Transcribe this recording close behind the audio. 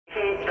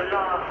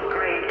last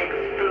great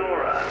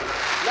explorer.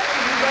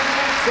 Ladies and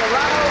gentlemen, Sir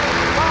Ranulph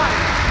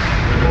Fiennes.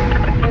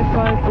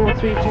 5, 4,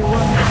 3, 2,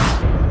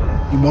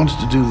 1. He wanted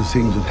to do the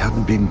things that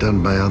hadn't been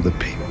done by other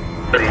people,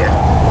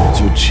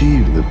 to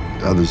achieve that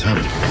others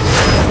haven't.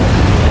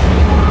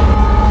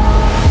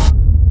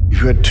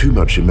 If you had too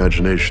much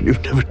imagination,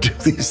 you'd never do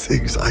these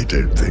things, I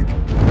don't think.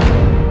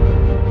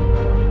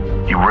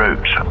 He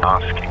wrote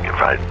asking if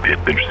I'd be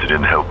interested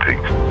in helping.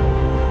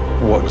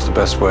 What was the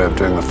best way of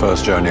doing the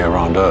first journey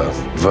around Earth?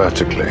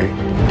 Vertically.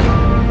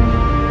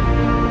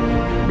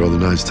 Rather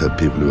nice to have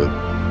people who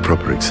are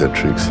proper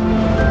eccentrics.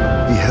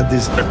 He had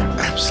this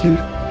absolute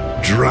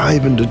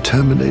drive and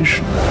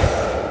determination.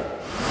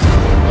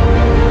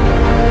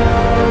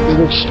 It's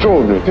an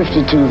extraordinary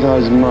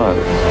 52,000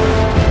 miles.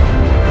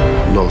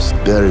 Lost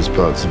various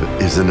parts of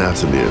his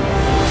anatomy.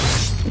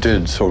 It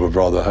did sort of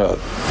rather hurt.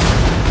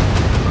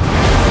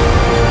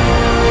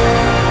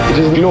 It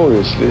is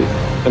gloriously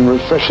and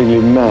refreshingly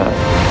mad.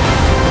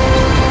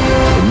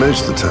 But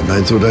most of the time,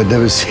 I thought I'd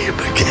never see him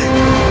again.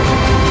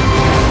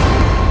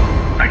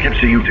 I kept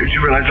saying, do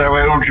you realize how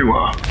old you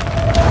are?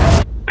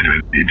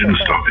 Anyway, he didn't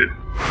stop it.